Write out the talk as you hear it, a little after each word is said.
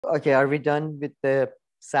Okay, are we done with the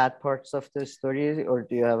sad parts of the story, or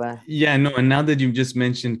do you have a? Yeah, no, and now that you've just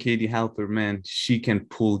mentioned Katie Halper, man, she can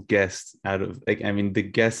pull guests out of like, I mean, the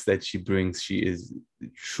guests that she brings, she is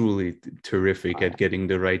truly terrific at getting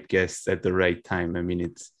the right guests at the right time. I mean,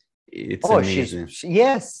 it's Oh, amazing.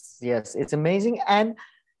 yes, yes, it's amazing. And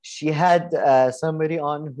she had somebody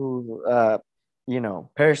on who,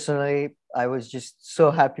 personally, I was just so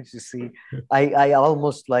happy to see. I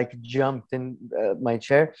almost like jumped in my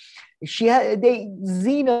chair. She had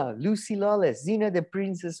Lucy Lawless, Xena the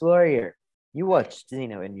Princess Warrior. You watched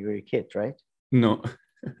Xena when you were a kid, right? No,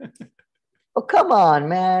 Oh, come on,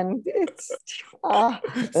 man. It's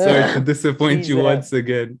sorry to disappoint she's you once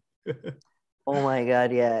again. oh my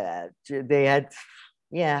God, yeah. They had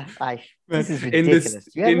yeah, I Man, this is ridiculous.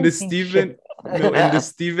 You in the haven't seen Steven shit. no in the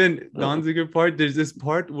Steven Donziger part, there's this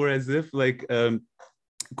part where as if like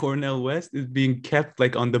Cornel West is being kept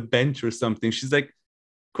like on the bench or something. She's like,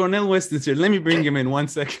 Cornel West is here. Let me bring him in 1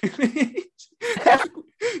 second.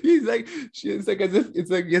 He's like, she's like as if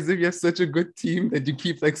it's like as if you have such a good team that you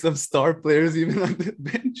keep like some star players even on the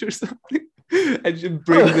bench or something. And she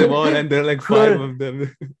brings them on, and there are like five Cor- of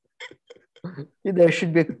them. there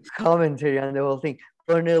should be a commentary on the whole thing.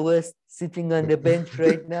 Cornel West sitting on the bench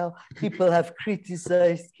right now. People have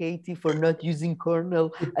criticized Katie for not using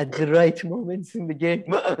Cornell at the right moments in the game.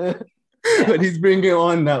 But he's bringing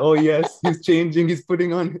on now. Oh yes, he's changing. He's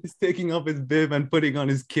putting on. He's taking off his bib and putting on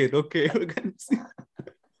his kit. Okay, we're gonna see.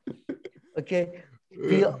 Okay.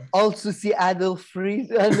 We also see Adolf Fries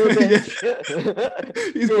on the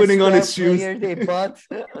bench. He's The putting on star his shoes. player they bought.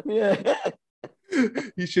 Yeah.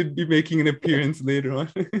 He should be making an appearance later on.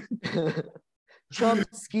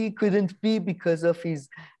 Chomsky couldn't be because of his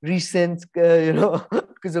recent,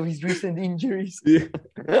 because of his recent injuries. Yeah.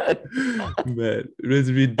 Man, it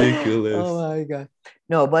was ridiculous. Oh my God.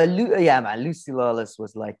 No, but yeah, man, Lucy Lawless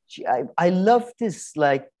was like, I love this.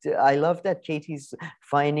 Like, I love that Katie's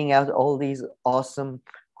finding out all these awesome,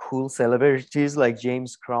 cool celebrities like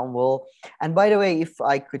James Cromwell. And by the way, if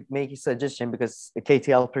I could make a suggestion, because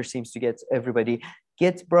Katie Halper seems to get everybody,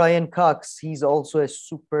 get Brian Cox. He's also a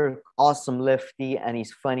super awesome lefty and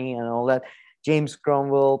he's funny and all that. James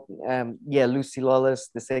Cromwell, yeah, Lucy Lawless,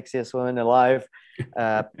 the sexiest woman alive.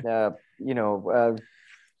 Uh, uh, you know,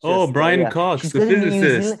 Oh, Brian yeah, Cox, she's the got a New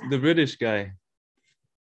physicist, Zealand. the British guy.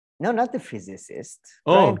 No, not the physicist.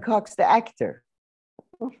 Brian Oh, Cox, the actor.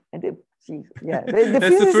 And yeah, the that's the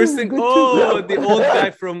physicist first is thing. good too. Oh, the old guy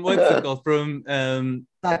from what's it called? From Succession.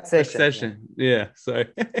 Yeah, Succession. Yeah, sorry.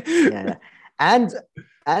 yeah.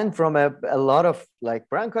 And from a lot of like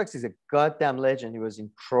Brian Cox is a goddamn legend. He was in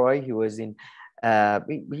Troy. He was in.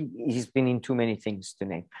 He's been in too many things to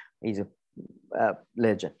name. He's a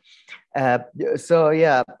legend. So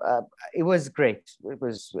yeah, it was great. It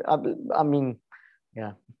was. I mean,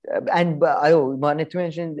 yeah, and I wanted to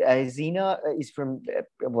mention Xena is from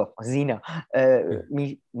Xena,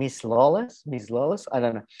 Miss Lawless, Miss Lawless. I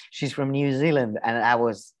don't know. She's from New Zealand, and I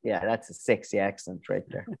was that's a sexy accent right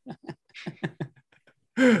there.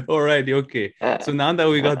 Alrighty, okay. So now that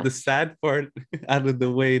we got the sad part out of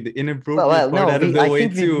the way, the inappropriate part No, out of the I way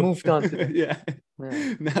think we've too. moved on to the. Yeah.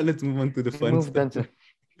 Yeah, Now let's move on to the we fun moved stuff. on to.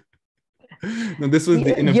 No, this was the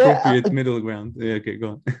Yeah. inappropriate middle ground. Yeah, okay, go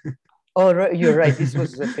on. Oh, right, you're right. This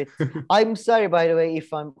was a bit. I'm sorry, by the way,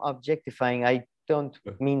 if I'm objectifying. I don't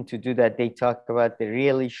mean to do that. They talk about the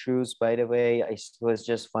real issues. By the way, it was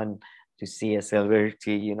just fun to see a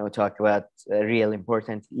celebrity, talk about real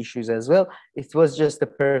important issues as well. It was just a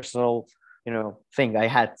personal, thing I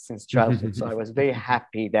had since childhood. So I was very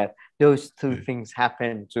happy that those two things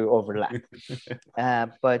happened to overlap.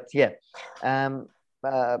 But yeah,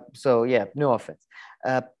 so yeah, no offense.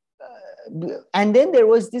 And then there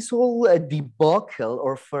was this whole debacle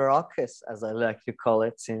or fracas, as I like to call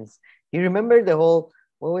it, since you remember the whole,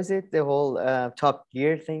 what was it? The whole Top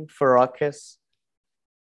Gear thing, fracas.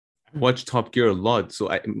 Watch Top Gear a lot, so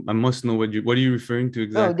I must know what are you referring to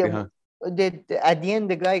No, exactly? How at the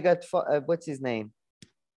end, the guy got, what's his name?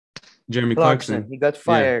 Jeremy Clarkson. Clarkson. He got Yeah.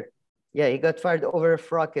 fired. Yeah, he got fired over a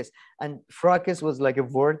fracas. And fracas was like a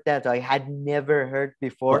word that I had never heard Well,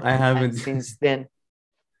 before. I And haven't since then,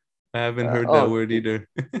 I haven't heard that word either.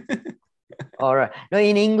 all right. No,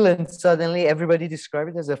 in England, suddenly everybody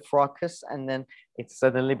described it as a fracas, and then it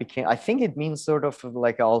suddenly became, I think it means sort of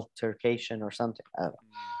like an altercation or something.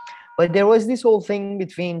 But there was this whole thing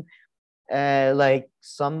between like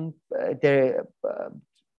some, there,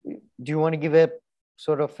 do you want to give a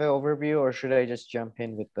sort of an overview or should I just jump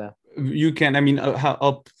in with the? You can, I mean,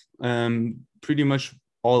 pretty much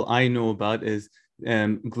all I know about is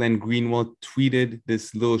Glenn Greenwald tweeted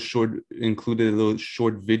this little short, included a little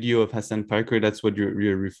short video of Hasan Piker. That's what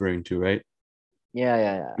you're referring to, right?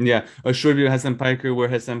 Yeah, a short video of Hasan Piker where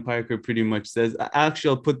Hasan Piker pretty much says, actually,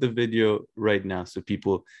 I'll put the video right now so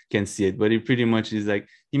people can see it. But he pretty much is like,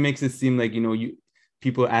 he makes it seem like,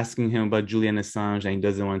 people asking him about Julian Assange and he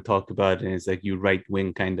doesn't want to talk about it. And it's like you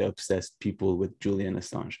right-wing kind of obsessed people with Julian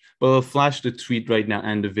Assange. But I'll flash the tweet right now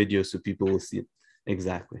and the video so people will see it.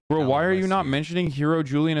 Exactly. Bro, why are you not mentioning hero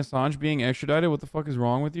Julian Assange being extradited? What the fuck is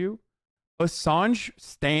wrong with you? Assange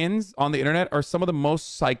stands on the internet are some of the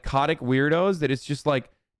most psychotic weirdos that it's just like,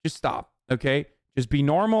 just stop, okay? Just be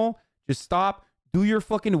normal. Just stop. Do your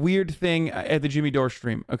fucking weird thing at the Jimmy Dore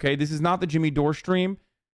stream, okay? This is not the Jimmy Dore stream.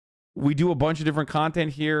 We do a bunch of different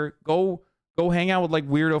content here. Go hang out with like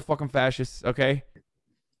weirdo fucking fascists, okay?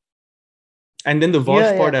 And then the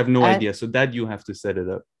Vosh part, I have no idea. So that you have to set it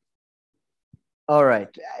up. All right.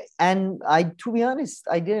 And to be honest,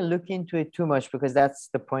 I didn't look into it too much because that's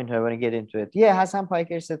the point I want to get into it. Yeah, Hasan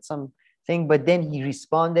Piker said something, but then he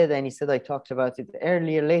responded and he said, I talked about it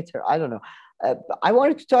later. I don't know. I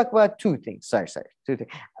wanted to talk about two things. Sorry. Two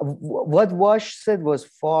things. What Wash said was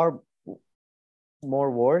far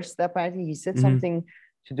more worse, apparently. He said something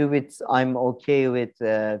to do with, I'm okay with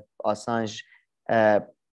Assange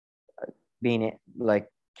being like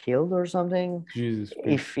killed or something. Jesus.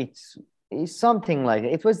 If it's something like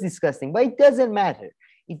it was disgusting, but it doesn't matter.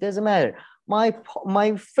 It doesn't matter.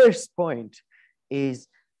 My first point is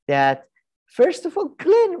that, first of all,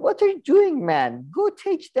 Glenn, what are you doing, man? Go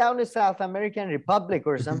take down a South American republic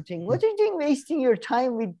or something. What are you doing wasting your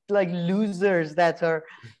time with like losers that are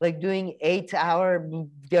like doing 8-hour,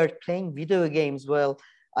 they're playing video games? Well,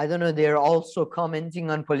 I don't know, they're also commenting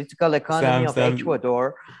on political economy of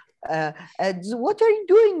Ecuador. What are you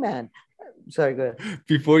doing, man? Sorry, go ahead.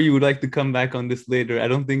 Before you would like to come back on this later, I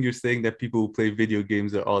don't think you're saying that people who play video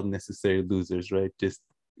games are all necessary losers, right? Just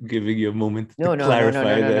giving you a moment to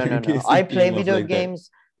clarify that. No. I play video games.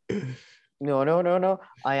 No.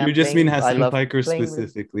 You just mean Hasan Piker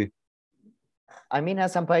specifically. I mean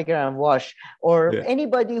Hasan Piker and Wash, or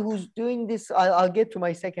anybody who's doing this. I'll get to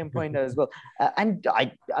my second point as well. And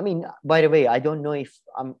I mean, by the way, I don't know if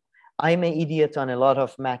I'm an idiot on a lot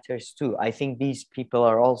of matters too. I think these people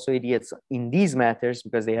are also idiots in these matters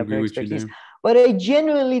because they have no expertise. But I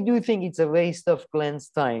genuinely do think it's a waste of Glenn's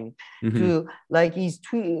time to like he's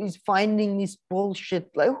finding this bullshit.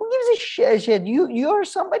 Like, who gives a shit? You're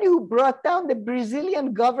somebody who brought down the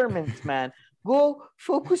Brazilian government, man. Go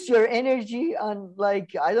focus your energy on,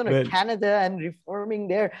 like, I don't know, Canada and reforming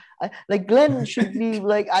there. Like Glenn should be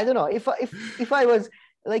like, I don't know, if I was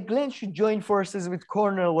like, Glenn should join forces with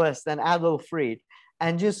Cornel West and Adolf Reed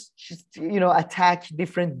and just attack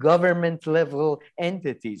different government level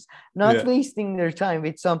entities, not wasting their time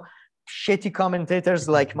with some shitty commentators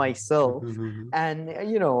like myself. And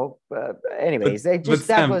anyways,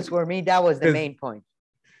 that was for me, that was the main point.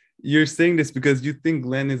 You're saying this because you think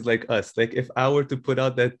Glenn is like us. Like, if I were to put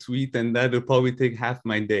out that tweet, and that would probably take half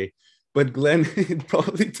my day. But Glenn, it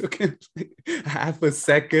probably took him like half a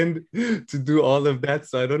second to do all of that.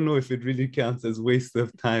 So I don't know if it really counts as waste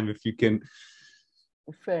of time. If you can,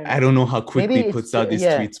 I don't know how quickly he puts out these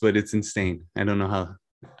tweets, but it's insane. I don't know how.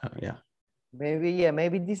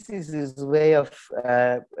 Maybe this is his way of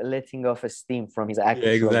letting off a steam from his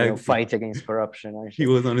actual fight against corruption. He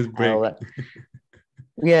was on his break.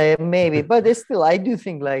 Yeah, maybe, but still, I do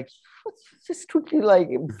think like just quickly, like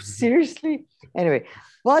seriously. Anyway.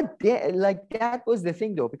 But like that was the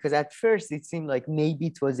thing though, because at first it seemed like maybe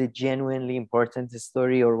it was a genuinely important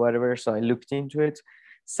story or whatever. So I looked into it.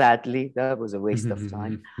 Sadly, that was a waste of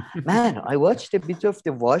time. Man, I watched a bit of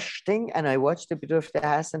the Wash thing and I watched a bit of the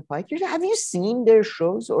Hasan Piker. Have you seen their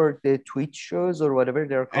shows or the Twitch shows or whatever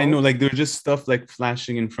they're called? I know, like they're just stuff like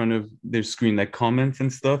flashing in front of their screen, like comments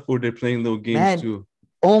and stuff, or they're playing little games too.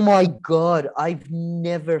 Oh my God, I've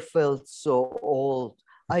never felt so old.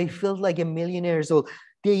 I felt like a million years old.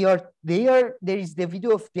 There is the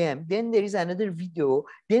video of them, then there is another video,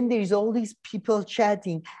 then there is all these people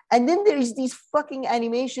chatting, and then there is these fucking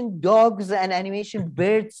animation dogs and animation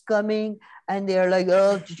birds coming, and they're like,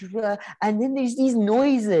 oh, and then there's these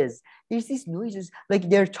noises. Like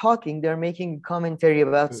they're talking, they're making commentary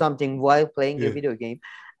about something while playing the video game.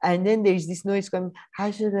 And then there's this noise coming.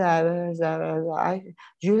 Man,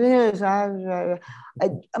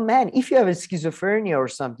 if you have a schizophrenia or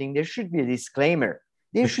something, there should be a disclaimer.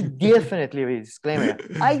 There should definitely be a disclaimer.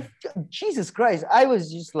 Jesus Christ, I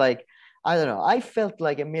was just like, I don't know. I felt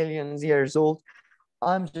like a million years old.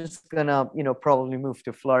 I'm just gonna, probably move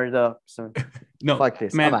to Florida soon. No, fuck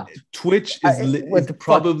this. Man, Twitch is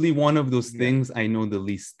probably one of those things I know the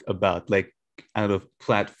least about. Like, out of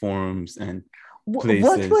platforms and What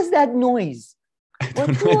places. was that noise? What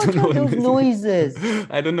are those noises?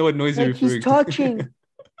 I don't know what noise you're Like he's referring talking. to.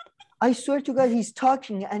 I swear to God, he's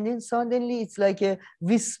talking, and then suddenly it's like a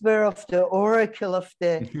whisper of the oracle of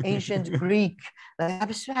the ancient Greek. Like,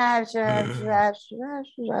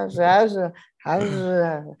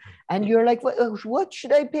 and you're like, what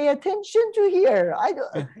should I pay attention to here?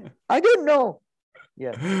 I don't know.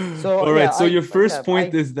 Yeah. So all right. yeah, So your first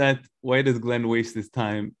point is that why does Glenn waste his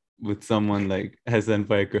time with someone like Hasan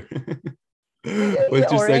Piker?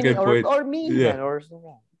 What's your second point? Or me even, or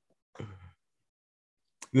someone.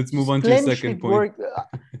 Let's move on to your second point.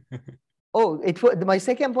 My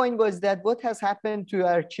second point was that what has happened to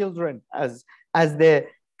our children, as the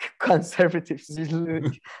conservatives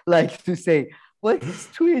like to say. What is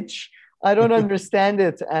Twitch? I don't understand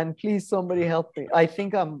it, and please somebody help me. I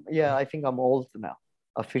think I'm old now,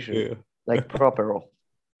 officially, like proper old.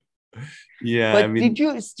 Yeah, but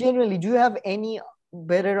do you have any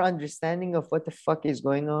better understanding of what the fuck is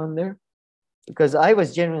going on there? Because I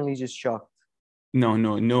was genuinely just shocked.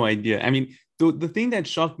 No idea. I mean, the thing that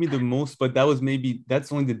shocked me the most, but that's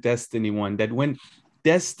only the Destiny one, that when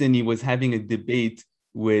Destiny was having a debate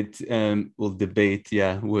with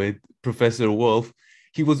with Professor Wolf,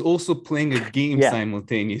 he was also playing a game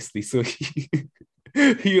simultaneously. So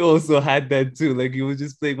he also had that too. Like he was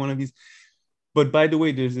just playing one of these. But by the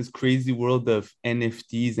way, there's this crazy world of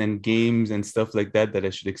NFTs and games and stuff like that I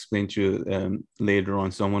should explain to you later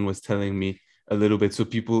on. Someone was telling me a little bit. So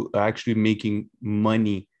people are actually making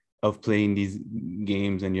money of playing these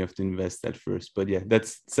games, and you have to invest at first. But yeah,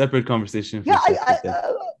 that's separate conversation.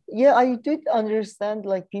 I did understand,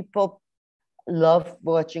 like, people love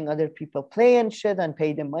watching other people play and shit and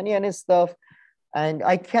pay them money and stuff. And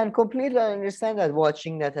I can completely understand that,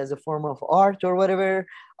 watching that as a form of art or whatever.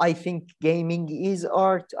 I think gaming is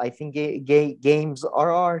art. I think games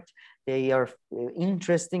are art. They are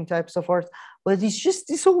interesting types of art. But it's just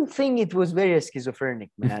this whole thing, it was very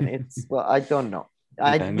schizophrenic, man. It's, well, I don't know.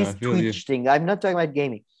 This Twitch thing, I'm not talking about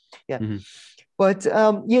gaming. Yeah. Mm-hmm. But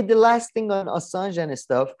the last thing on Assange and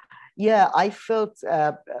stuff, I felt,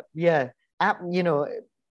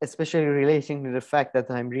 especially relating to the fact that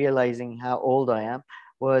I'm realizing how old I am,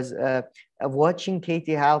 was watching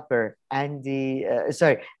Katie Halper and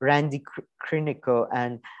Randy Krinico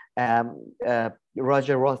and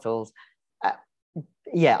Roger Wattles.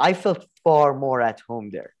 I felt far more at home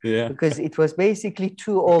there. Yeah. Because it was basically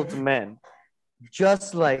two old men,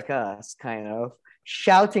 just like us, kind of,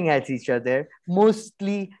 shouting at each other,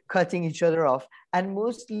 mostly cutting each other off, and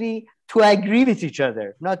mostly to agree with each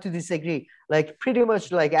other, not to disagree. Like pretty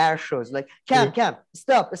much like our shows, like Kam,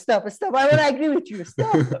 stop. I want to agree with you.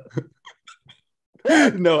 Stop.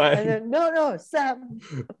 No, Sam.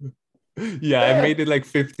 Yeah, I made it like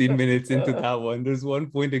 15 minutes into that one. There's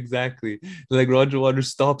one point exactly. Like Roger Waters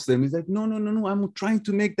stops them. He's like, no. I'm trying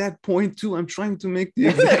to make that point too. I'm trying to make the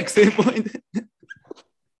exact same point.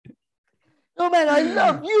 No, man, I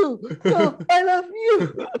love you. No, I love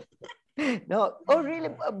you. No, really?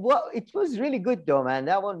 Well, it was really good though, man.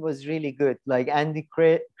 That one was really good. Like Andy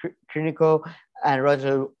Krinico and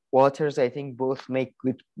Roger Waters, I think both make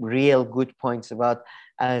real good points about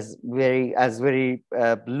as very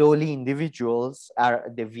lowly individuals,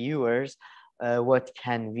 are the viewers. What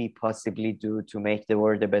can we possibly do to make the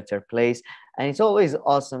world a better place? And it's always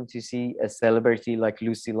awesome to see a celebrity like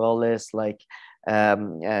Lucy Lawless, like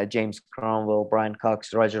James Cromwell, Brian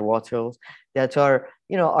Cox, Roger Waters, that are,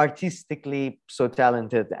 artistically so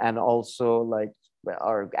talented and also like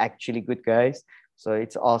are actually good guys. So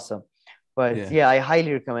it's awesome. But I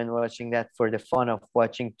highly recommend watching that for the fun of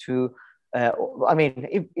watching two. I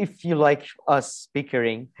mean, if you like us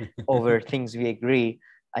bickering over things we agree,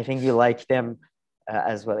 I think you like them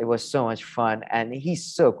as well. It was so much fun, and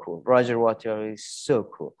he's so cool. Roger Waters is so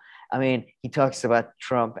cool. I mean, he talks about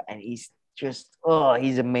Trump, and he's just,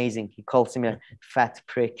 he's amazing. He calls him a fat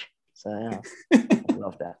prick. So I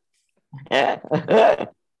love that.